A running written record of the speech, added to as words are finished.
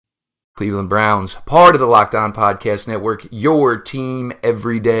Cleveland Browns, part of the Locked On Podcast Network, your team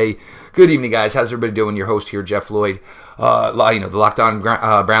every day. Good evening, guys. How's everybody doing? Your host here, Jeff Lloyd. The Locked On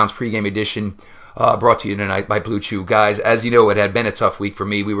Browns pregame edition brought to you tonight by Blue Chew. Guys, as you know, it had been a tough week for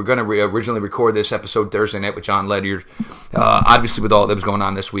me. We were going to originally record this episode Thursday night with John Ledyard. Obviously, with all that was going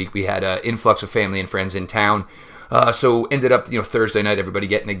on this week, we had an influx of family and friends in town. So ended up, Thursday night, everybody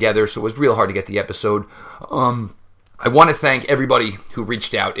getting together. So it was real hard to get the episode. I want to thank everybody who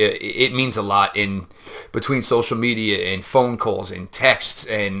reached out. It means a lot in between social media and phone calls and texts.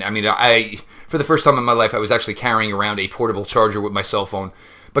 And I for the first time in my life, I was actually carrying around a portable charger with my cell phone.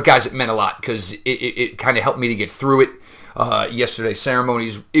 But guys, it meant a lot because it kind of helped me to get through it. Yesterday's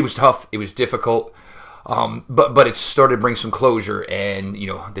ceremonies, it was tough. It was difficult. But it started to bring some closure, and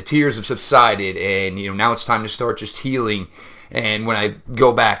the tears have subsided, and now it's time to start just healing. And when I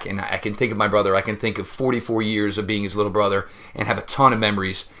go back and I can think of my brother, I can think of 44 years of being his little brother and have a ton of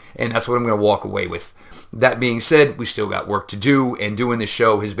memories, and that's what I'm going to walk away with. That being said, we still got work to do, and doing this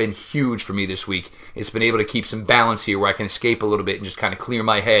show has been huge for me this week. It's been able to keep some balance here where I can escape a little bit and just kind of clear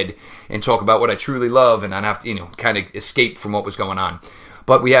my head and talk about what I truly love and not have to, kind of escape from what was going on.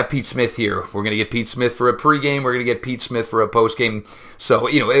 But we have Pete Smith here. We're going to get Pete Smith for a pregame. We're going to get Pete Smith for a postgame. So,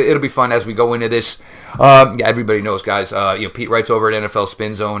 it'll be fun as we go into this. Everybody knows, guys. Pete writes over at NFL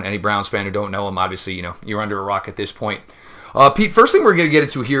Spin Zone. Any Browns fan who don't know him, obviously, you're under a rock at this point. Pete, first thing we're going to get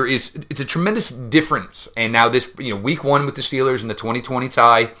into here is it's a tremendous difference. And now this, week one with the Steelers in the 2020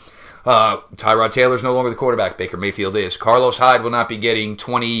 tie. Tyrod Taylor's no longer the quarterback. Baker Mayfield is. Carlos Hyde will not be getting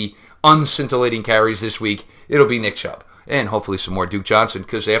 20 unscintillating carries this week. It'll be Nick Chubb. And hopefully some more Duke Johnson,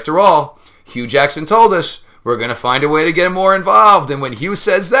 because after all, Hugh Jackson told us we're going to find a way to get him more involved. And when Hugh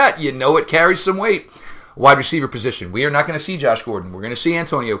says that, it carries some weight. Wide receiver position, we are not going to see Josh Gordon. We're going to see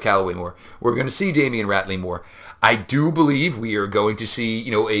Antonio Callaway more. We're going to see Damian Ratley more. I do believe we are going to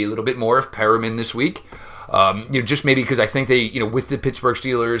see, a little bit more of Perriman this week. Just maybe because I think they, with the Pittsburgh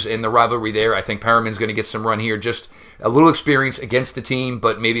Steelers and the rivalry there, I think Perriman's going to get some run here. Just a little experience against the team,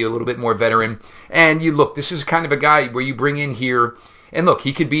 but maybe a little bit more veteran. And this is kind of a guy where you bring in here, and look,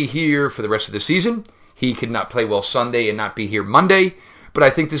 he could be here for the rest of the season. He could not play well Sunday and not be here Monday. But I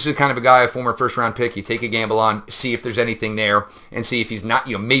think this is kind of a guy, a former first-round pick, you take a gamble on, see if there's anything there, and see if he's not,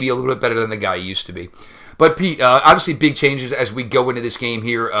 maybe a little bit better than the guy he used to be. But Pete, obviously big changes as we go into this game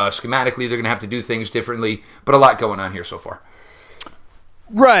here. Schematically, they're going to have to do things differently, but a lot going on here so far.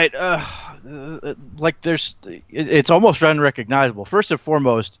 Right. It's almost unrecognizable. First and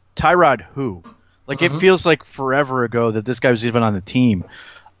foremost, Tyrod who? It feels like forever ago that this guy was even on the team.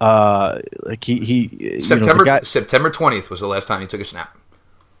 September 20th was the last time he took a snap.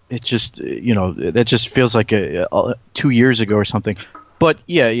 It just, that just feels like 2 years ago or something. But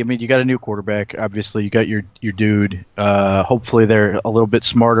yeah, you got a new quarterback. Obviously, you got your dude. Hopefully, they're a little bit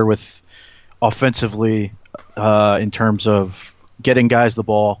smarter with offensively in terms of getting guys the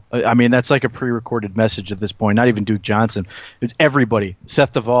ball. That's like a pre-recorded message at this point. Not even Duke Johnson. It's everybody.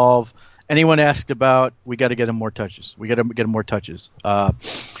 Seth Evolve. Anyone asked about, we got to get him more touches. We got to get him more touches.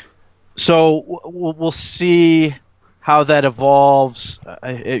 So we'll see how that evolves.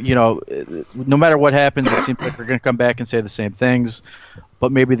 No matter what happens, it seems like we're going to come back and say the same things.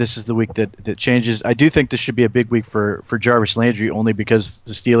 But maybe this is the week that changes. I do think this should be a big week for Jarvis Landry, only because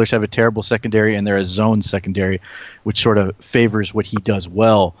the Steelers have a terrible secondary and they're a zone secondary, which sort of favors what he does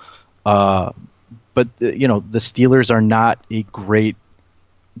well. But the Steelers are not a great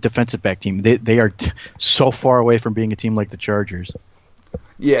defensive back team. They are so far away from being a team like the Chargers.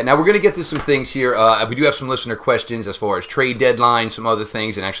 Yeah, now we're going to get to some things here. We do have some listener questions as far as trade deadline, some other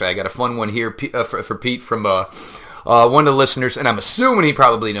things, and actually I got a fun one here for Pete from one of the listeners, and I'm assuming he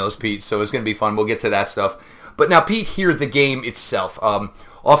probably knows Pete, so it's going to be fun. We'll get to that stuff. But now, Pete, here, the game itself.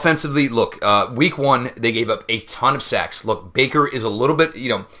 Offensively, look, week one, they gave up a ton of sacks. Look, Baker is a little bit,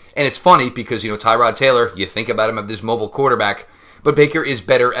 and it's funny because, Tyrod Taylor, you think about him as this mobile quarterback, but Baker is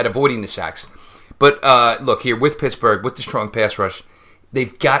better at avoiding the sacks. But look, here, with Pittsburgh, with the strong pass rush,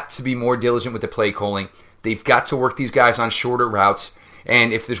 they've got to be more diligent with the play calling. They've got to work these guys on shorter routes.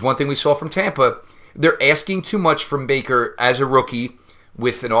 And if there's one thing we saw from Tampa, they're asking too much from Baker as a rookie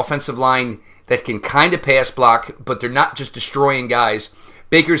with an offensive line that can kind of pass block, but they're not just destroying guys.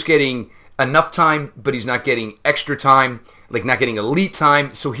 Baker's getting enough time, but he's not getting extra time, not getting elite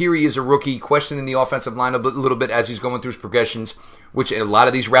time. So here he is, a rookie, questioning the offensive line a little bit as he's going through his progressions, which a lot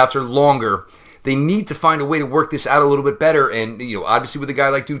of these routes are longer. They need to find a way to work this out a little bit better. And, obviously with a guy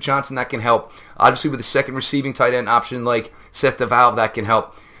like Duke Johnson, that can help. Obviously with a second receiving tight end option like Seth DeValve, that can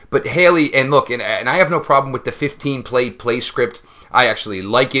help. But Haley, and look, and I have no problem with the 15 play script. I actually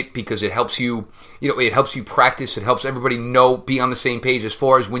like it because it helps you, it helps you practice. It helps everybody be on the same page as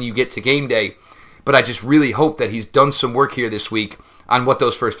far as when you get to game day. But I just really hope that he's done some work here this week on what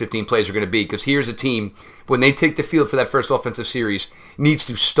those first 15 plays are going to be. Because here's a team, when they take the field for that first offensive series, needs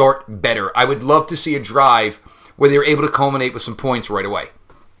to start better. I would love to see a drive where they're able to culminate with some points right away.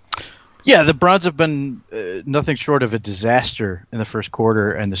 Yeah, the Browns have been nothing short of a disaster in the first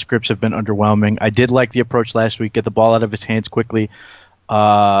quarter, and the scripts have been underwhelming. I did like the approach last week, get the ball out of his hands quickly. They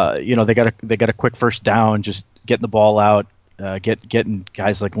got a quick first down, just getting the ball out, getting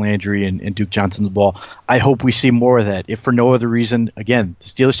guys like Landry and Duke Johnson the ball. I hope we see more of that. If for no other reason, again, the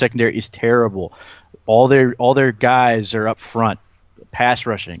Steelers secondary is terrible. All their guys are up front, pass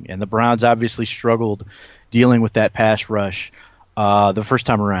rushing, and the Browns obviously struggled dealing with that pass rush the first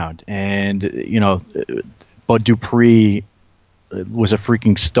time around. And, Bud Dupree was a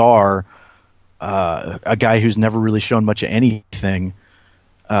freaking star, a guy who's never really shown much of anything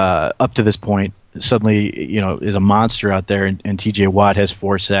up to this point. Suddenly, is a monster out there, and T.J. Watt has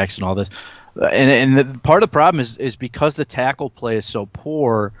 4 sacks and all this. And part of the problem is because the tackle play is so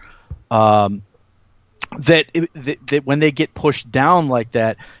poor, that when they get pushed down like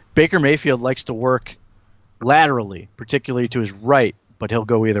that, Baker Mayfield likes to work laterally, particularly to his right, but he'll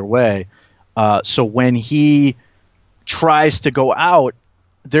go either way. So when he tries to go out,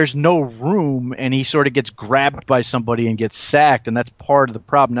 there's no room, and he sort of gets grabbed by somebody and gets sacked, and that's part of the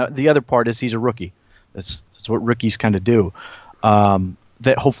problem. Now, the other part is he's a rookie. That's what rookies kind of do.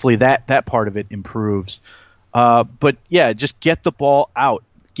 That hopefully that part of it improves. But yeah, just get the ball out,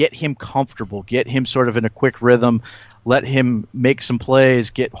 get him comfortable, get him sort of in a quick rhythm. Let him make some plays,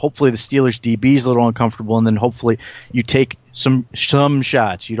 get hopefully the Steelers DBs a little uncomfortable, and then hopefully you take some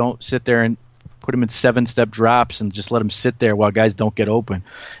shots. You don't sit there and put him in 7-step drops and just let him sit there while guys don't get open.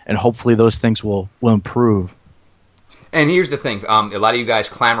 And hopefully those things will improve. And here's the thing. A lot of you guys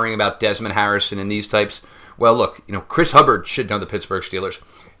clamoring about Desmond Harrison and these types. Well, look, Chris Hubbard should know the Pittsburgh Steelers.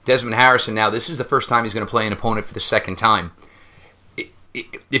 Desmond Harrison now, this is the first time he's going to play an opponent for the second time.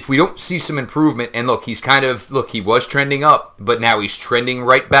 If we don't see some improvement, and look, he was trending up, but now he's trending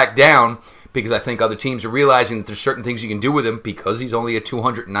right back down because I think other teams are realizing that there's certain things you can do with him because he's only a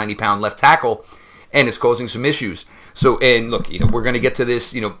 290-pound left tackle, and it's causing some issues. So, and look, we're going to get to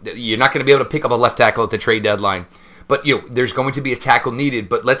this. You're not going to be able to pick up a left tackle at the trade deadline, but there's going to be a tackle needed.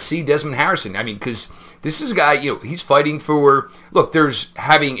 But let's see Desmond Harrison. I mean, because this is a guy, he's fighting for. Look, there's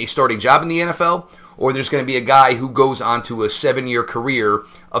having a starting job in the NFL. Or there's going to be a guy who goes on to a 7-year career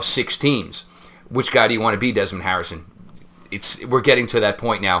of 6 teams. Which guy do you want to be, Desmond Harrison? We're getting to that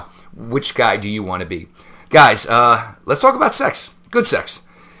point now. Which guy do you want to be? Guys, let's talk about sex. Good sex.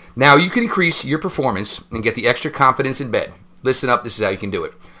 Now, you can increase your performance and get the extra confidence in bed. Listen up, this is how you can do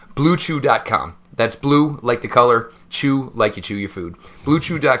it. BlueChew.com. That's blue like the color, chew like you chew your food.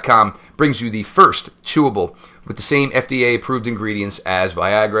 BlueChew.com brings you the first chewable with the same FDA-approved ingredients as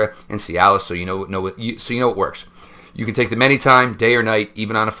Viagra and Cialis, so you know it works. You can take them anytime, day or night,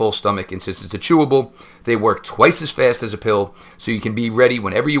 even on a full stomach, and since it's a chewable, they work twice as fast as a pill, so you can be ready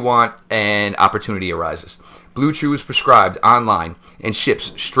whenever you want and opportunity arises. Blue Chew is prescribed online and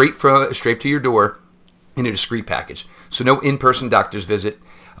ships straight to your door in a discreet package. So no in-person doctor's visit,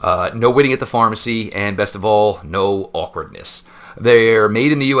 no waiting at the pharmacy, and best of all, no awkwardness. They're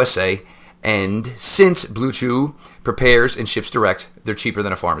made in the USA, and since Blue Chew prepares and ships direct, they're cheaper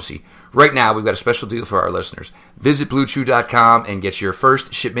than a pharmacy. Right now, we've got a special deal for our listeners. Visit BlueChew.com and get your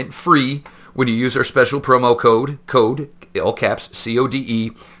first shipment free when you use our special promo code, all caps,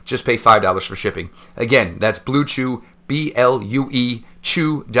 CODE. Just pay $5 for shipping. Again, that's Blue Chew, BLUE,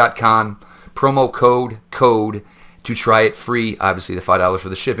 chew.com, promo code, to try it free. Obviously, the $5 for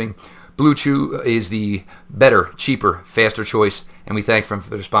the shipping. Blue Chew is the better, cheaper, faster choice, and we thank them for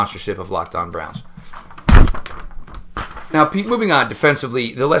their sponsorship of Locked On Browns. Now, Pete, moving on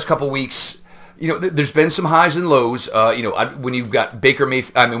defensively, the last couple weeks, there's been some highs and lows. When you've got when you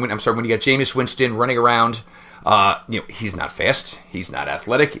got Jameis Winston running around, he's not fast, he's not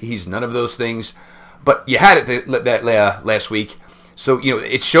athletic, he's none of those things. But you had it that last week. So,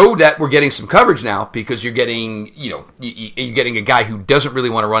 it showed that we're getting some coverage now because you're getting, you're getting a guy who doesn't really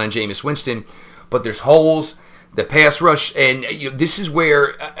want to run in Jameis Winston, but there's holes, the pass rush, and this is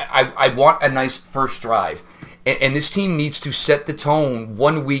where I want a nice first drive. And this team needs to set the tone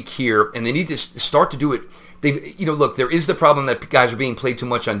 1 week here, and they need to start to do it. Look, there is the problem that guys are being played too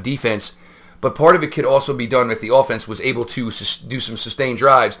much on defense, but part of it could also be done if the offense was able to do some sustained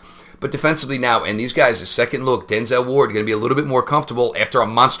drives. But defensively now, and these guys, a second look, Denzel Ward, going to be a little bit more comfortable after a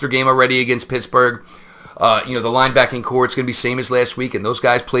monster game already against Pittsburgh. The linebacking core, it's going to be same as last week, and those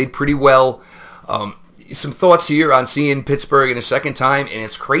guys played pretty well. Some thoughts here on seeing Pittsburgh in a second time, and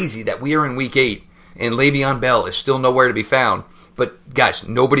it's crazy that we are in Week 8, and Le'Veon Bell is still nowhere to be found. But, guys,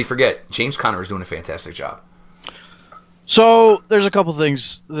 nobody forget, James Conner is doing a fantastic job. So there's a couple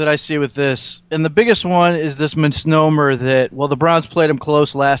things that I see with this, and the biggest one is this misnomer that, well, the Browns played them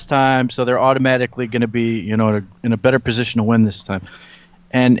close last time, so they're automatically going to be, in a better position to win this time.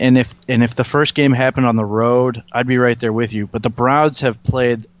 And if the first game happened on the road, I'd be right there with you. But the Browns have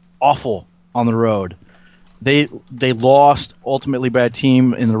played awful on the road. They lost ultimately by a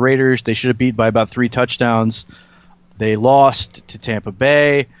team in the Raiders. They should have beat by about 3 touchdowns. They lost to Tampa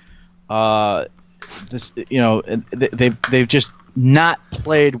Bay. They've just not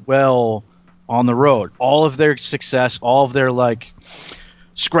played well on the road. All of their success, all of their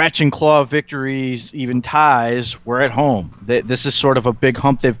scratch and claw victories, even ties, were at home. This is sort of a big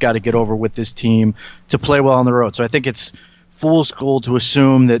hump they've got to get over with this team to play well on the road. So I think it's fool's gold to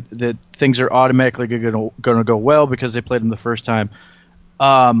assume that things are automatically going to go well because they played them the first time.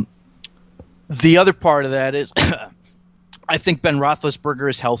 The other part of that is I think Ben Roethlisberger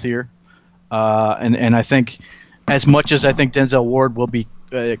is healthier. And I think as much as I think Denzel Ward will be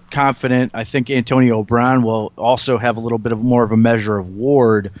confident, I think Antonio Brown will also have a little bit more of a measure of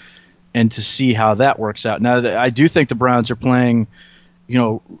Ward, and to see how that works out. Now, I do think the Browns are playing,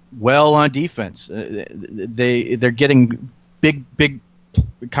 well on defense. They're getting big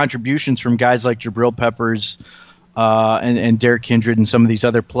contributions from guys like Jabril Peppers and Derrick Kindred and some of these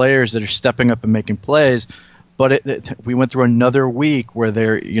other players that are stepping up and making plays. But we went through another week where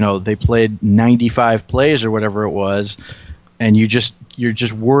they played 95 plays or whatever it was, and you're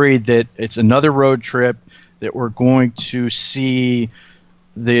just worried that it's another road trip, that we're going to see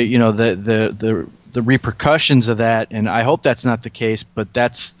the repercussions of that. And I hope that's not the case, but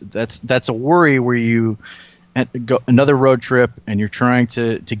that's a worry where you go another road trip and you're trying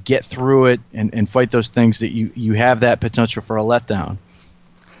to get through it and fight those things that you have that potential for a letdown.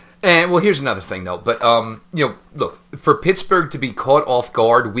 And, well, here's another thing, though. But, look, for Pittsburgh to be caught off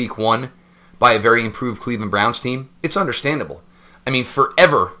guard Week 1 by a very improved Cleveland Browns team, it's understandable. I mean,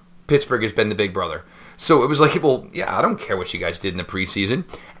 forever, Pittsburgh has been the big brother. So it was like, well, yeah, I don't care what you guys did in the preseason.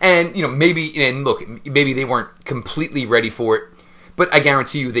 And, maybe they weren't completely ready for it. But I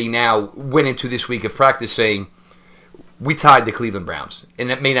guarantee you they now went into this week of practice saying, we tied the Cleveland Browns,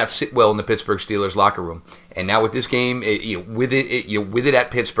 and that may not sit well in the Pittsburgh Steelers locker room. And now with this game, with it at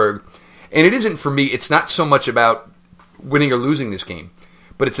Pittsburgh, and it isn't for me. It's not so much about winning or losing this game,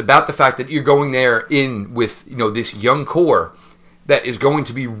 but it's about the fact that you're going there in with this young core that is going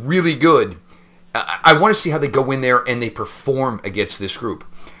to be really good. I want to see how they go in there and they perform against this group.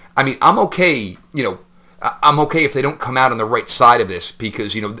 I mean, I'm okay. I'm okay if they don't come out on the right side of this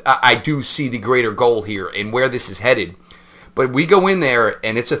because I do see the greater goal here and where this is headed. But we go in there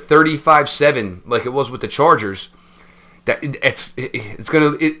and it's a 35-7 like it was with the Chargers. That it's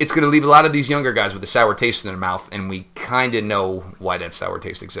gonna leave a lot of these younger guys with a sour taste in their mouth, and we kind of know why that sour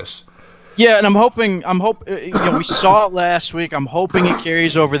taste exists. Yeah, and I'm hoping we saw it last week. I'm hoping it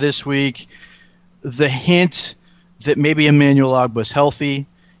carries over this week. The hint that maybe Emmanuel Ogbah's healthy,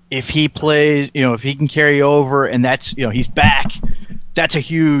 if he plays, if he can carry over, and that's he's back, that's a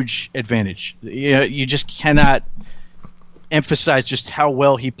huge advantage. You just cannot emphasize just how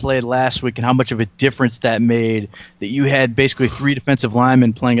well he played last week and how much of a difference that made, that you had basically 3 defensive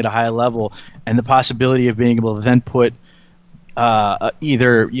linemen playing at a high level, and the possibility of being able to then put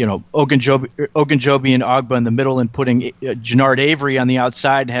either Ogunjobi and Ogbah in the middle and putting Jannard Avery on the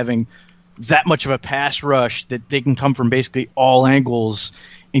outside and having that much of a pass rush that they can come from basically all angles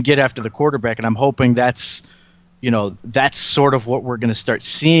and get after the quarterback. And I'm hoping that's sort of what we're going to start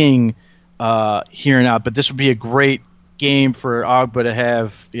seeing here and out. But this would be a great game for Ogbah to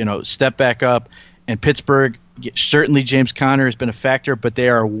have, step back up. And Pittsburgh, certainly James Conner has been a factor, but they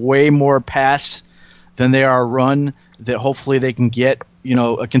are way more pass than they are run, that hopefully they can get,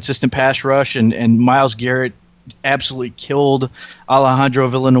 a consistent pass rush. And Myles Garrett absolutely killed Alejandro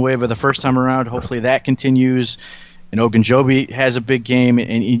Villanueva the first time around. Hopefully that continues. And Ogunjobi has a big game,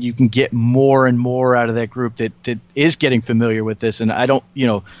 and you can get more and more out of that group that is getting familiar with this. And I don't,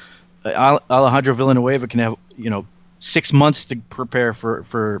 Alejandro Villanueva can have, 6 months to prepare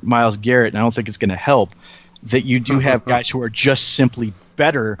for Myles Garrett, and I don't think it's going to help that you do have guys who are just simply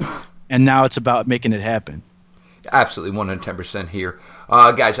better, and now it's about making it happen. Absolutely, 110% here.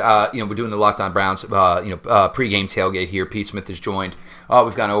 Guys, we're doing the Locked On Browns, pregame tailgate here. Pete Smith has joined.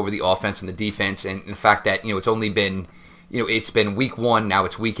 We've gone over the offense and the defense, and the fact that, it's only been, it's been week 1, now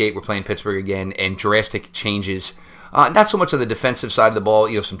it's week 8, we're playing Pittsburgh again, and drastic changes Not so much on the defensive side of the ball,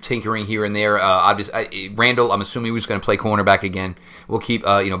 some tinkering here and there. Obviously, Randall, I'm assuming he was going to play cornerback again. We'll keep,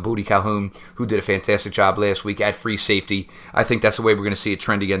 Booty Calhoun, who did a fantastic job last week at free safety. I think that's the way we're going to see it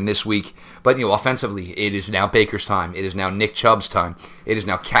trend again this week. But, offensively, it is now Baker's time. It is now Nick Chubb's time. It is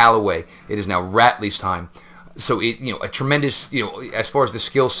now Callaway. It is now Ratley's time. So, a tremendous, as far as the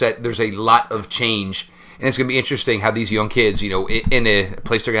skill set, there's a lot of change. And it's going to be interesting how these young kids, in a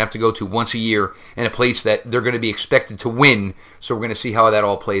place they're going to have to go to once a year, and a place that they're going to be expected to win. So we're going to see how that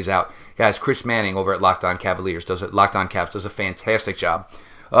all plays out. Guys, Chris Manning over at Locked On Cavaliers Locked On Cavs does a fantastic job.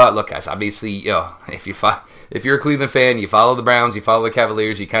 Look, guys, obviously, if you're a Cleveland fan, you follow the Browns, you follow the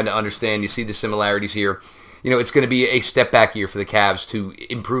Cavaliers, you kind of understand, you see the similarities here. It's going to be a step back year for the Cavs to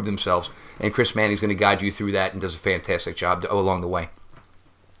improve themselves, and Chris Manning's going to guide you through that and does a fantastic job along the way.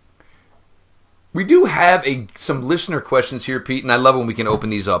 We do have some listener questions here, Pete, and I love when we can open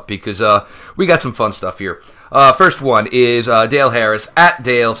these up because we got some fun stuff here. First one is Dale Harris at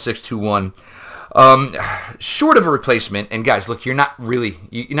Dale621. Short of a replacement, and guys, look, you're not going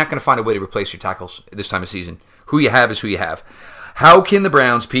to find a way to replace your tackles this time of season. Who you have is who you have. How can the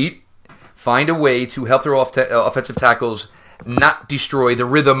Browns, Pete, find a way to help their offensive tackles not destroy the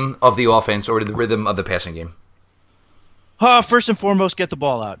rhythm of the offense or the rhythm of the passing game? First and foremost, get the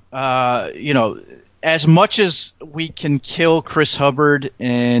ball out. As much as we can kill Chris Hubbard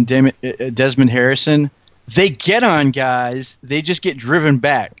and Desmond Harrison, they get on guys. They just get driven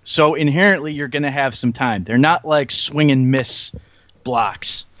back. So inherently, you're going to have some time. They're not like swing and miss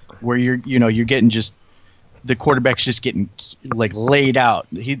blocks where you're getting just the quarterback's just getting like laid out.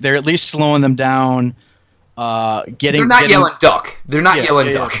 They're at least slowing them down. They're not yelling duck. They're not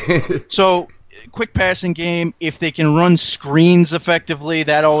yelling duck. So. Quick passing game. If they can run screens effectively,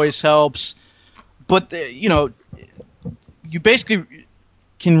 that always helps. But you basically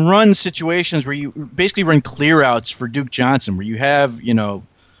can run situations where you basically run clear outs for Duke Johnson, where you have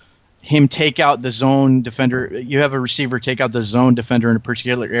him take out the zone defender. You have a receiver take out the zone defender in a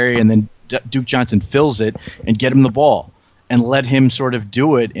particular area, and then Duke Johnson fills it and get him the ball and let him sort of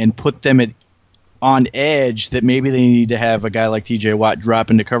do it and put them on edge that maybe they need to have a guy like TJ Watt drop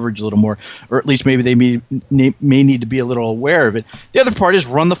into coverage a little more, or at least maybe they may need to be a little aware of it. The other part is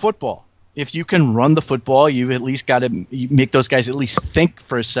run the football. If you can run the football, you've at least got to make those guys at least think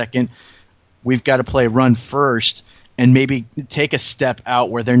for a second. We've got to play run first and maybe take a step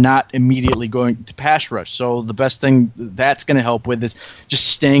out where they're not immediately going to pass rush. So the best thing that's going to help with is just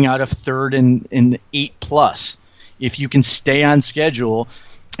staying out of 3rd and 8+. If you can stay on schedule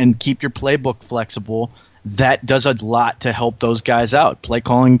and keep your playbook flexible, that does a lot to help those guys out. Play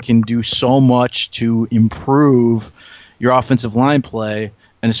calling can do so much to improve your offensive line play,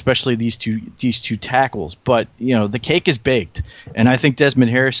 and especially these two tackles. But the cake is baked, and I think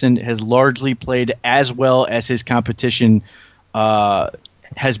Desmond Harrison has largely played as well as his competition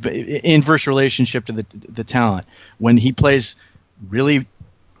has been, inverse relationship to the talent. When he plays really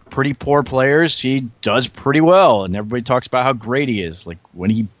pretty poor players, he does pretty well, and everybody talks about how great he is. Like when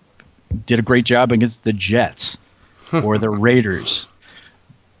he did a great job against the Jets or the Raiders.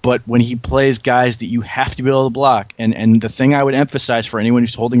 But when he plays guys that you have to be able to block, and the thing I would emphasize for anyone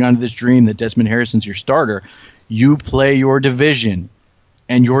who's holding on to this dream that Desmond Harrison's your starter, you play your division,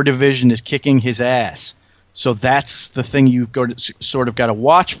 and your division is kicking his ass. So that's the thing you've got to, sort of got to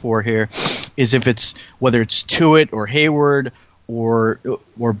watch for here, is if it's whether it's Tuitt or Hayward or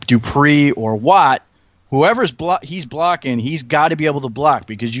Dupree or Watt, whoever's he's blocking, he's got to be able to block,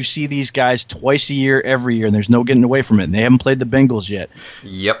 because you see these guys twice a year, every year, and there's no getting away from it. And they haven't played the Bengals yet.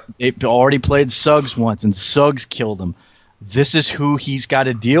 Yep. They've already played Suggs once, and Suggs killed him. This is who he's got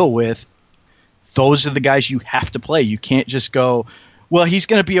to deal with. Those are the guys you have to play. You can't just go, well, he's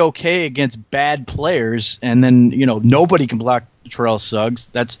going to be okay against bad players, and then nobody can block Terrell Suggs.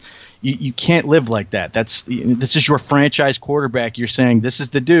 You can't live like that. This is your franchise quarterback. You're saying this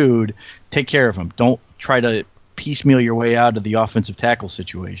is the dude. Take care of him. Don't try to piecemeal your way out of the offensive tackle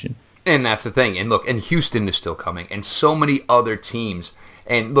situation. And that's the thing. And look, and Houston is still coming, and so many other teams.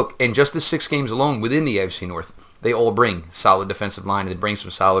 And look, and just the 6 games alone within the AFC North, they all bring solid defensive line, and they bring some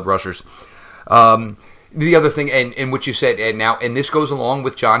solid rushers. The other thing, and what you said, and this goes along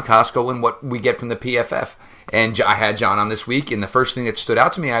with John Costco and what we get from the PFF. And I had John on this week, and the first thing that stood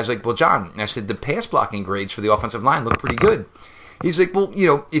out to me, I was like, well, John, and I said, the pass blocking grades for the offensive line look pretty good. He's like, well,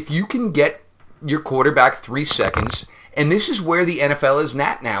 if you can get your quarterback 3 seconds, and this is where the NFL is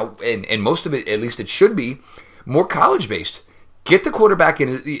at now, and most of it, at least it should be, more college-based. Get the quarterback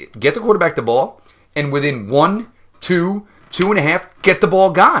the ball, and within 1, 2, 2.5, get the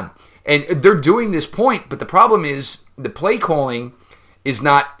ball gone. And they're doing this point, but the problem is the play calling is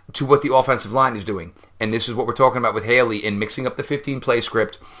not to what the offensive line is doing. and this is what we're talking about with Haley and mixing up the 15-play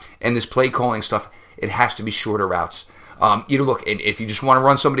script and this play calling stuff, it has to be shorter routes. Look, and if you just want to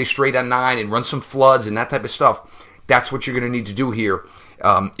run somebody straight on 9 and run some floods and that type of stuff, that's what you're going to need to do here.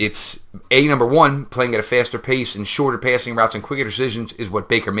 It's number one, playing at a faster pace and shorter passing routes and quicker decisions is what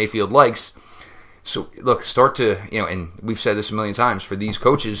Baker Mayfield likes. So, look, start to, and we've said this a million times, for these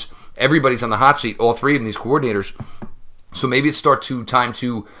coaches, everybody's on the hot seat, all three of them, these coordinators. So maybe it's time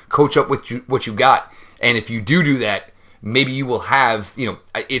to coach up with what you got. And if you do that, maybe you will have,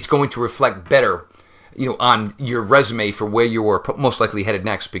 it's going to reflect better, on your resume for where you are most likely headed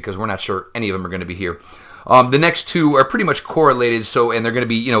next, because we're not sure any of them are going to be here. The next two are pretty much correlated, and they're going to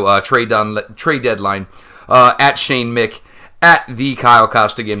be, trade deadline, at Shane Mick, at the Kyle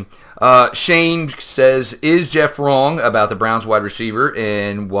Costigan. Shane says, is Jeff wrong about the Browns wide receiver,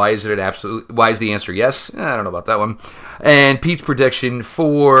 and why is the answer yes? I don't know about that one. And Pete's prediction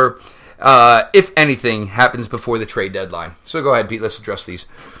for, if anything, happens before the trade deadline. So go ahead, Pete, let's address these.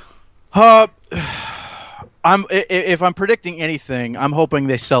 If I'm predicting anything, I'm hoping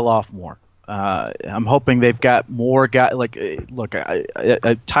they sell off more. I'm hoping they've got more guys.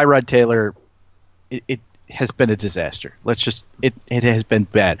 Tyrod Taylor, it has been a disaster. It has been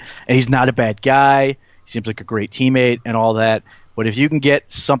bad. And he's not a bad guy. He seems like a great teammate and all that. But if you can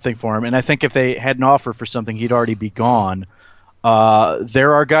get something for him, and I think if they had an offer for something, he'd already be gone.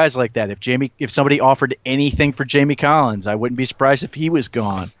 There are guys like that. If somebody offered anything for Jamie Collins, I wouldn't be surprised if he was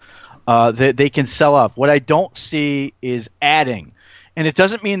gone. They can sell off. What I don't see is adding. And it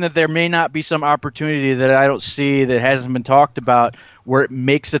doesn't mean that there may not be some opportunity that I don't see that hasn't been talked about where it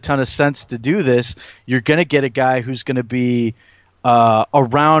makes a ton of sense to do this. You're going to get a guy who's going to be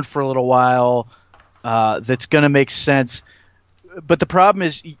around for a little while that's going to make sense. But the problem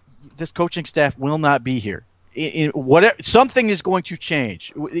is this coaching staff will not be here. Something is going to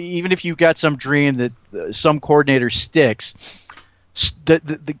change. Even if you've got some dream that some coordinator sticks,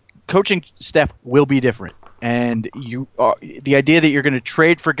 the coaching staff will be different. And the idea that you're going to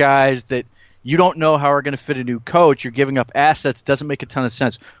trade for guys that you don't know how are going to fit a new coach, you're giving up assets, doesn't make a ton of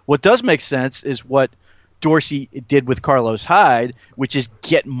sense. What does make sense is what Dorsey did with Carlos Hyde, which is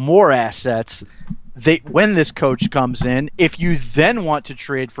get more assets when this coach comes in. If you then want to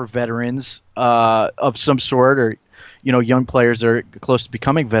trade for veterans of some sort, or young players that are close to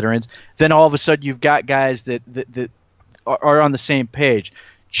becoming veterans, then all of a sudden you've got guys that are on the same page.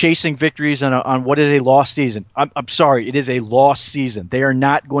 Chasing victories on what is a lost season. I'm sorry, it is a lost season. They are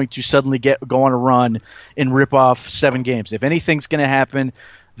not going to suddenly go on a run and rip off 7 games. If anything's going to happen,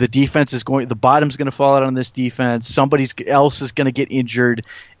 the bottom's going to fall out on this defense. Somebody else is going to get injured,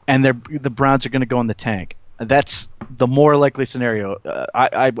 and the Browns are going to go in the tank. That's the more likely scenario.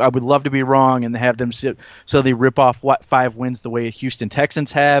 I would love to be wrong and have them so they rip off 5 wins the way Houston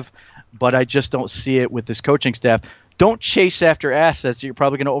Texans have, but I just don't see it with this coaching staff. Don't chase after assets that you're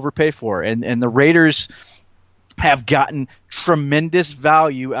probably going to overpay for. And the Raiders have gotten tremendous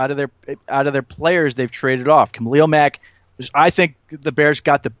value out of their players they've traded off. Khalil Mack, I think the Bears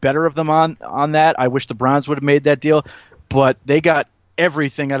got the better of them on that. I wish the Browns would have made that deal, but they got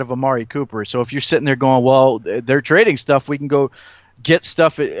everything out of Amari Cooper. So if you're sitting there going, well, they're trading stuff, we can go get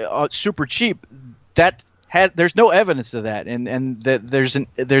stuff super cheap. There's no evidence of that, and that there's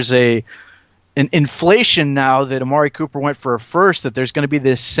an inflation now that Amari Cooper went for a first, that there's going to be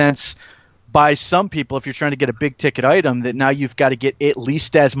this sense by some people, if you're trying to get a big ticket item, that now you've got to get at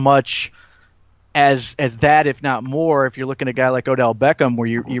least as much as that, if not more. If you're looking at a guy like Odell Beckham, where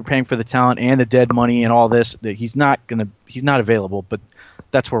you're paying for the talent and the dead money and all this, that he's not available, but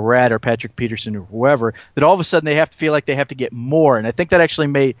that's where we're at, or Patrick Peterson or whoever, that all of a sudden they have to feel like they have to get more. And I think that actually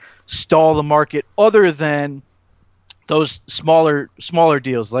may stall the market, other than those smaller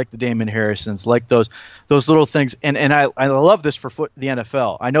deals like the Damon Harrisons, like those little things. And I love this for the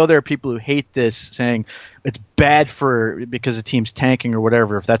NFL. I know there are people who hate this, saying it's bad because the team's tanking or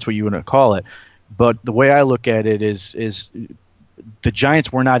whatever, if that's what you want to call it. But the way I look at it is the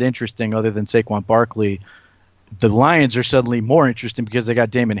Giants were not interesting other than Saquon Barkley. The Lions are suddenly more interesting because they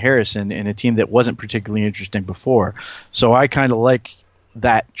got Damon Harrison in a team that wasn't particularly interesting before. So I kind of like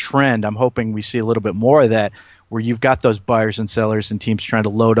that trend. I'm hoping we see a little bit more of that, where you've got those buyers and sellers and teams trying to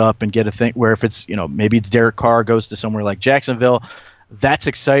load up and get a thing where if it's, maybe it's Derek Carr goes to somewhere like Jacksonville, that's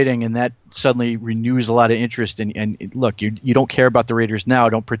exciting, and that suddenly renews a lot of interest. And look, you don't care about the Raiders now,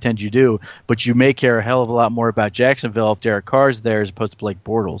 don't pretend you do, but you may care a hell of a lot more about Jacksonville if Derek Carr's there as opposed to Blake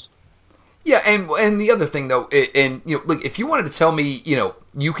Bortles. Yeah, and the other thing though, look, if you wanted to tell me,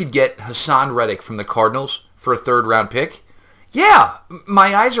 you could get Hassan Reddick from the Cardinals for a 3rd round pick, yeah,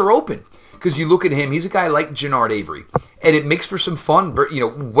 my eyes are open. because you look at him, he's a guy like Jannard Avery, and it makes for some fun,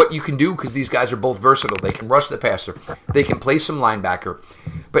 what you can do, because these guys are both versatile. They can rush the passer. They can play some linebacker.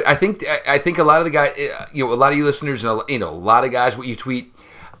 But I think a lot of the guys, a lot of you listeners, and a lot of guys, what you tweet,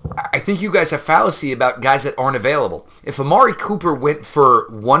 I think you guys have fallacy about guys that aren't available. If Amari Cooper went for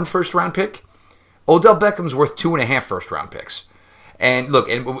 1 first-round pick, Odell Beckham's worth 2.5 first-round picks. And look,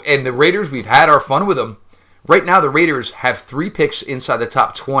 and the Raiders, we've had our fun with them. Right now, the Raiders have 3 picks inside the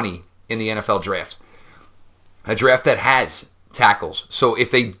top 20 in the NFL draft. A draft that has tackles. So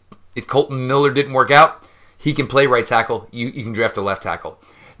if Colton Miller didn't work out, he can play right tackle. You can draft a left tackle.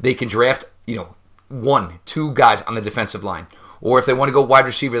 They can draft, 1, 2 guys on the defensive line. Or if they want to go wide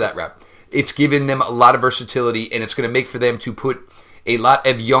receiver that route. It's given them a lot of versatility, and it's going to make for them to put a lot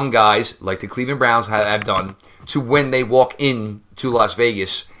of young guys, like the Cleveland Browns have done, to when they walk in to Las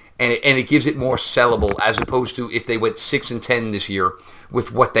Vegas, and it gives it more sellable as opposed to if they went 6-10 this year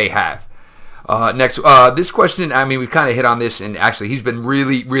with what they have. Next, this question, we've kind of hit on this, and actually he's been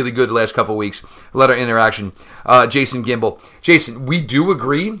really, really good the last couple of weeks. A lot of interaction. Jason Gimbel. Jason, we do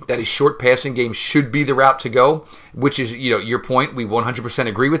agree that a short passing game should be the route to go, which is, your point. We 100%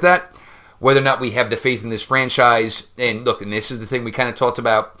 agree with that. Whether or not we have the faith in this franchise, and look, and this is the thing we kind of talked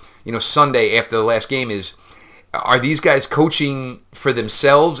about, Sunday after the last game is, are these guys coaching for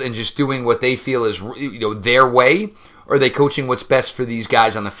themselves and just doing what they feel is, their way, or are they coaching what's best for these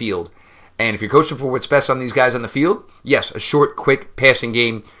guys on the field? And if you're coaching for what's best on these guys on the field, yes, a short, quick passing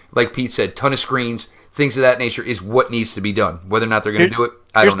game, like Pete said, ton of screens, things of that nature is what needs to be done. Whether or not they're going to do it,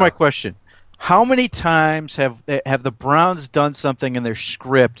 I don't know. Here's my question. How many times have the Browns done something in their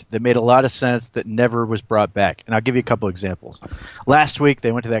script that made a lot of sense that never was brought back? And I'll give you a couple examples. Last week,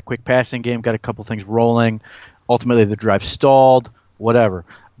 they went to that quick passing game, got a couple things rolling. Ultimately, the drive stalled, whatever.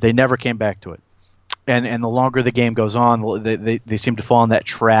 They never came back to it. And the longer the game goes on, they seem to fall in that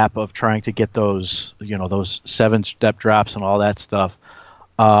trap of trying to get those, those 7-step drops and all that stuff.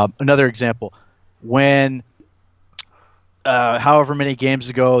 Another example, when however many games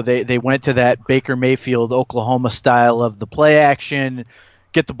ago they went to that Baker Mayfield, Oklahoma style of the play action,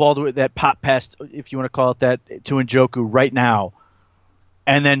 get the ball to that pop pass, if you want to call it that, to Njoku right now.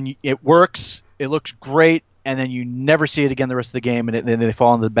 And then it works, it looks great, and then you never see it again the rest of the game, and then they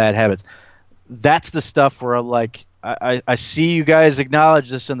fall into the bad habits. That's the stuff where I see you guys acknowledge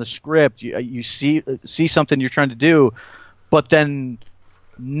this in the script. You see something you're trying to do, but then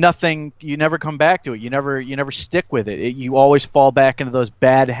nothing. You never come back to it. You never stick with it. You always fall back into those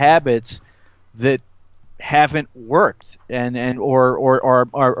bad habits that haven't worked or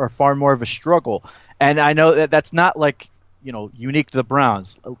are far more of a struggle. And I know that's not unique to the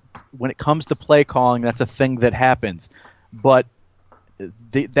Browns. When it comes to play calling, that's a thing that happens, but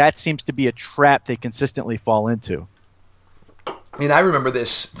that seems to be a trap they consistently fall into. And I remember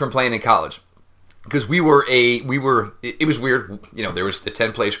this from playing in college, because it was weird. There was the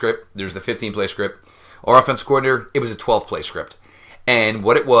 10-play script, there's the 15-play script. Our offensive coordinator, it was a 12-play script. And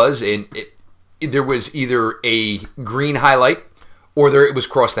what it was, there was either a green highlight or it was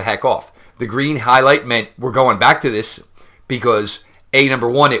cross the heck off. The green highlight meant we're going back to this because number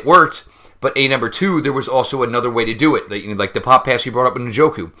one, it worked. But number 2, there was also another way to do it, like the pop pass you brought up in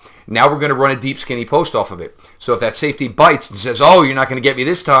Njoku. Now we're going to run a deep, skinny post off of it. So if that safety bites and says, "Oh, you're not going to get me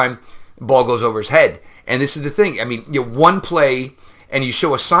this time," the ball goes over his head. And this is the thing. One play and you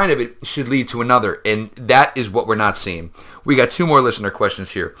show a sign of it should lead to another, and that is what we're not seeing. We got 2 more listener questions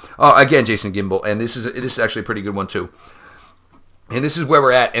here. Again, Jason Gimbel, and this is actually a pretty good one too. And this is where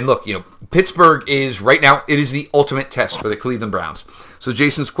we're at. And look, Pittsburgh is right now, it is the ultimate test for the Cleveland Browns. So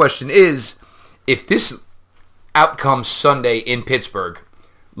Jason's question is, if this outcome Sunday in Pittsburgh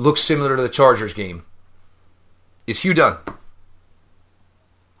looks similar to the Chargers game, is Hugh done?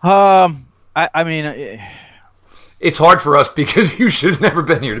 It's hard for us because Hugh should have never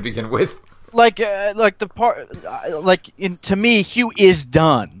been here to begin with. To me, Hugh is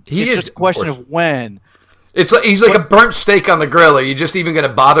done. It's just a question of when. He's like a burnt steak on the grill. Are you just even going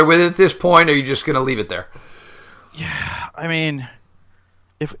to bother with it at this point, or are you just going to leave it there? Yeah,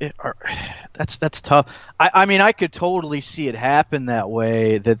 that's tough. I could totally see it happen that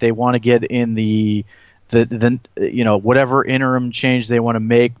way, that they want to get in the whatever interim change they want to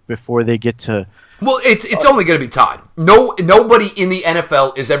make before they get to. Well, it's only going to be Todd. Nobody in the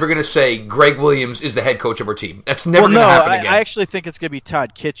NFL is ever going to say Greg Williams is the head coach of our team. That's never going to happen again. I actually think it's going to be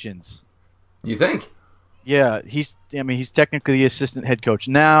Todd Kitchens. You think? Yeah, he's technically the assistant head coach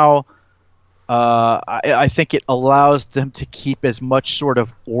now. I think it allows them to keep as much sort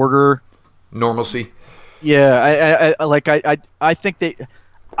of order, normalcy. Yeah, I think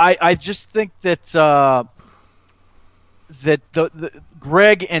I just think that that the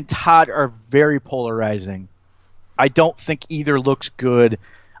Greg and Todd are very polarizing. I don't think either looks good.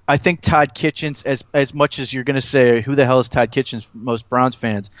 I think Todd Kitchens, as much as you're going to say, who the hell is Todd Kitchens, most Browns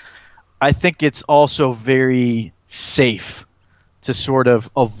fans, I think it's also very safe to sort of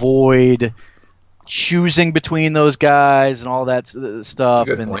avoid choosing between those guys and all that stuff,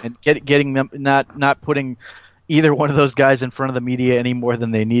 and getting them not putting either one of those guys in front of the media any more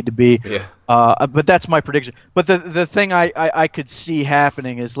than they need to be. Yeah. But that's my prediction. But the thing I could see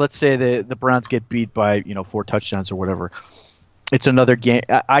happening is, let's say the Browns get beat by 4 touchdowns or whatever. It's another game.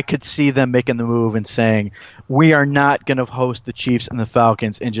 I could see them making the move and saying, we are not going to host the Chiefs and the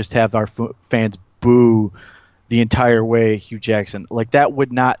Falcons and just have our fans boo the entire way Hugh Jackson. Like, that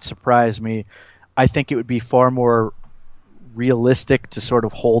would not surprise me. I think it would be far more realistic to sort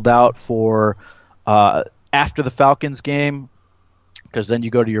of hold out for after the Falcons game, because then you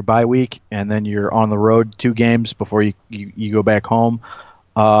go to your bye week and then you're on the road 2 games before you go back home.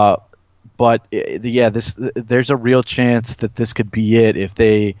 But there's a real chance that this could be it if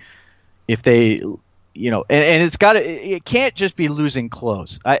they and it can't just be losing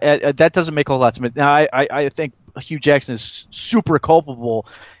close. That doesn't make a whole lot of sense. Now I think Hugh Jackson is super culpable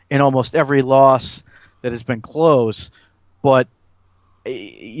in almost every loss that has been close, but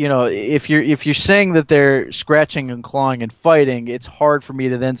if you're saying that they're scratching and clawing and fighting, it's hard for me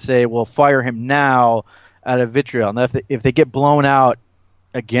to then say, well, fire him now out of vitriol. Now, if they get blown out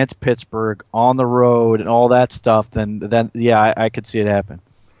against Pittsburgh on the road and all that stuff, then I could see it happen.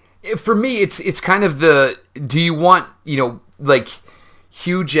 For me, it's kind of do you want, like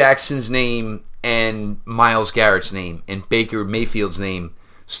Hugh Jackson's name and Myles Garrett's name and Baker Mayfield's name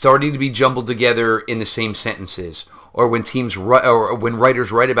starting to be jumbled together in the same sentences, or when when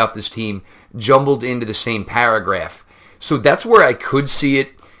writers write about this team jumbled into the same paragraph. So that's where I could see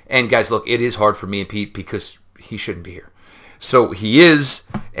it. And guys, look, it is hard for me and Pete because he shouldn't be here. So he is,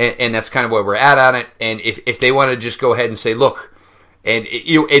 and that's kind of where we're at on it. And if they want to just go ahead and say, look, and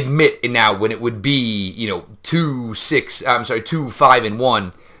admit now when it would be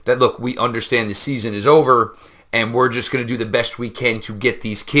 2-5-1, that look, we understand the season is over, and we're just going to do the best we can to get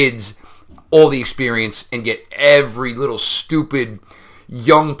these kids all the experience and get every little stupid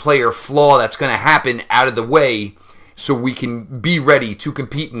young player flaw that's going to happen out of the way, so we can be ready to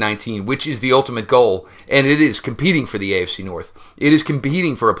compete in 19, which is the ultimate goal. And it is competing for the AFC North. It is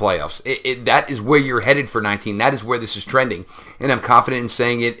competing for a playoffs. That is where you're headed for 19. That is where this is trending. And I'm confident in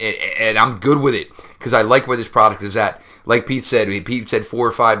saying it, and I'm good with it because I like where this product is at. Like Pete said 4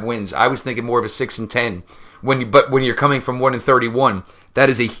 or 5 wins. I was thinking more of a 6-10. But when you're coming from 1-31, that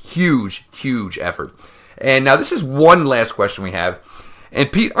is a huge, huge effort. And now this is one last question we have.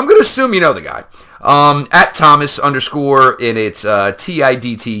 And Pete, I'm going to assume you know the guy. At Thomas _, and it's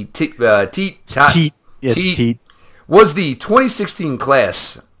TIDT. Teat was the 2016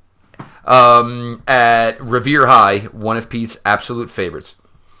 class at Revere High one of Pete's absolute favorites?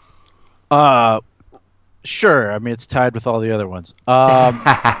 Sure. I mean, it's tied with all the other ones.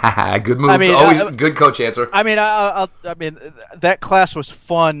 Good move. Always good coach answer. I mean, that class was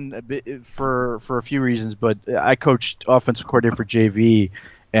fun for a few reasons, but I coached offensive coordinator for JV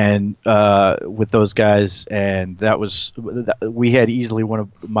and with those guys, and we had easily one of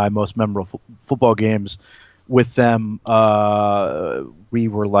my most memorable football games with them. We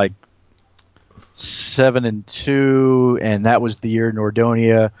were like 7-2, and that was the year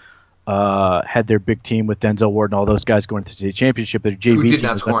Nordonia had their big team with Denzel Ward and all those guys going to the state championship. Their JV Who did team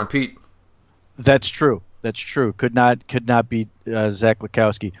not score on Pete? That's true. Could not beat Zach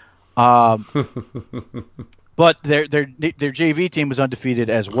Lukowski. But their JV team was undefeated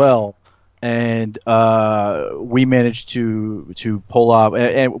as well, and we managed to pull off.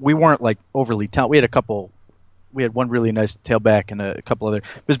 And we weren't like overly talented. We had one really nice tailback and a couple other.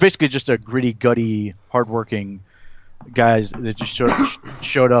 It was basically just a gritty, gutty, hardworking guys that just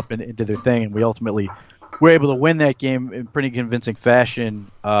showed up and did their thing, and we ultimately were able to win that game in pretty convincing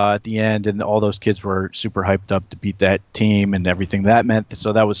fashion at the end, and all those kids were super hyped up to beat that team and everything that meant.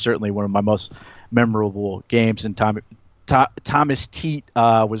 So that was certainly one of my most memorable games, and Thomas Teat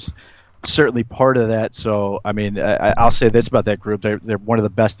was certainly part of that. So, I mean, I'll say this about that group. They're one of the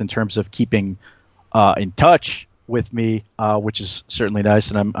best in terms of keeping in touch with me, which is certainly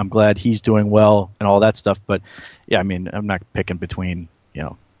nice, and I'm glad he's doing well and all that stuff. But yeah, I mean, I'm not picking between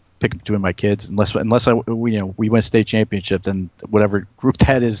my kids unless we win state championship, then whatever group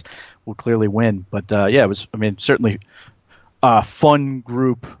that is will clearly win. But yeah, it was, I mean, certainly a fun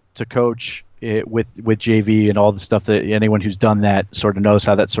group to coach with JV and all the stuff that anyone who's done that sort of knows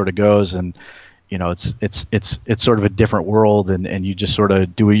how that sort of goes. And it's sort of a different world, and you just sort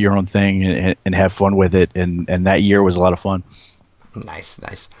of do your own thing and have fun with it. And that year was a lot of fun. Nice.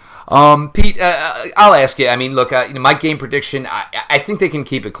 Pete, I'll ask you. I mean, look, my game prediction, I think they can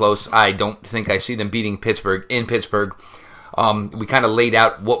keep it close. I don't think I see them beating Pittsburgh in Pittsburgh. We kind of laid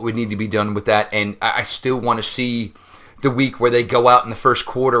out what would need to be done with that, and I still want to see the week where they go out in the first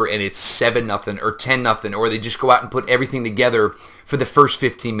quarter and it's 7-0 or 10-0, or they just go out and put everything together for the first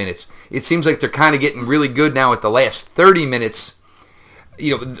 15 minutes. It seems like they're kind of getting really good now at the last 30 minutes.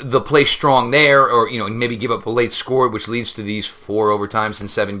 They'll play strong there, or maybe give up a late score, which leads to these 4 overtimes in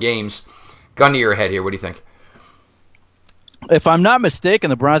 7 games. Gun to your head here. What do you think? If I'm not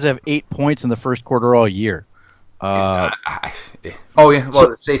mistaken, the Browns have 8 points in the first quarter all year. Oh yeah,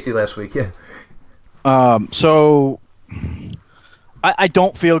 well, safety last week, yeah. So I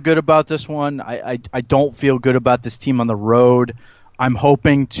don't feel good about this one. I don't feel good about this team on the road. I'm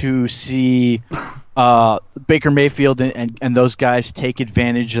hoping to see Baker Mayfield and those guys take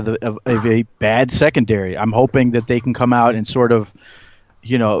advantage of a bad secondary. I'm hoping that they can come out and sort of,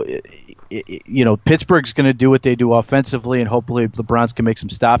 Pittsburgh's going to do what they do offensively, and hopefully the Browns can make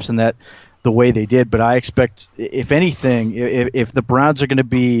some stops in that the way they did. But I expect, if anything, if the Browns are going to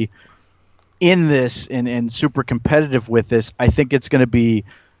be in this and super competitive with this, I think it's going to be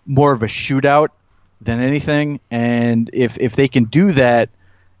more of a shootout than anything. And if they can do that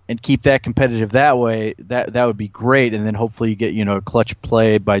and keep that competitive that way, that would be great. And then hopefully you get a clutch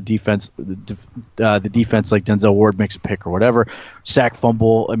play by defense, the defense like Denzel Ward makes a pick or whatever, sack,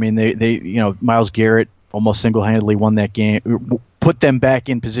 fumble. I mean, they Myles Garrett almost single-handedly won that game, put them back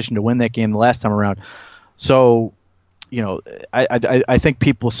in position to win that game the last time around. So, I think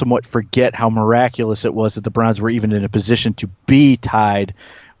people somewhat forget how miraculous it was that the Browns were even in a position to be tied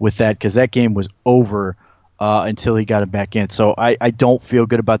with that, because that game was over until he got it back in. So I don't feel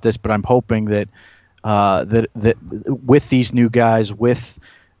good about this, but I'm hoping that that with these new guys, with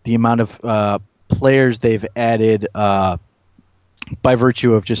the amount of players they've added by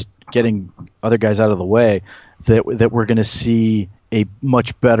virtue of just getting other guys out of the way, that we're going to see a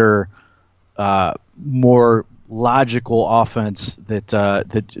much better, more logical offense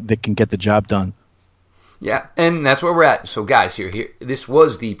that can get the job done. Yeah, and that's where we're at. So, guys, here, this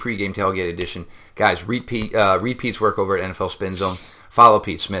was the pregame tailgate edition. Guys, read Pete's work over at NFL Spin Zone. Follow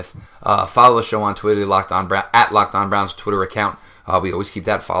Pete Smith. Follow the show on Twitter, at Locked On Browns Twitter account. We always keep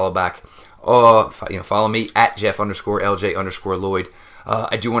that follow back. Follow me at Jeff_LJ_Lloyd.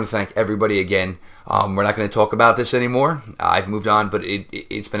 I do want to thank everybody again. We're not going to talk about this anymore. I've moved on, but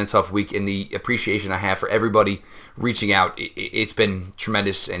it's been a tough week, and the appreciation I have for everybody reaching out, it's been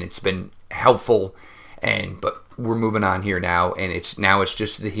tremendous, and it's been helpful. But we're moving on here now, and it's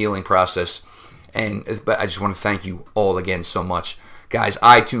just the healing process. But I just want to thank you all again so much, guys.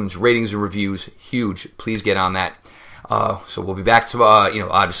 iTunes ratings and reviews, huge. Please get on that. So we'll be back to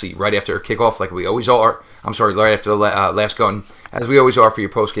obviously right after kickoff, like we always are. I'm sorry, right after the last gun, as we always are for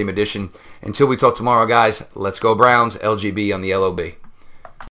your post game edition. Until we talk tomorrow, guys. Let's go Browns. LGB on the LOB.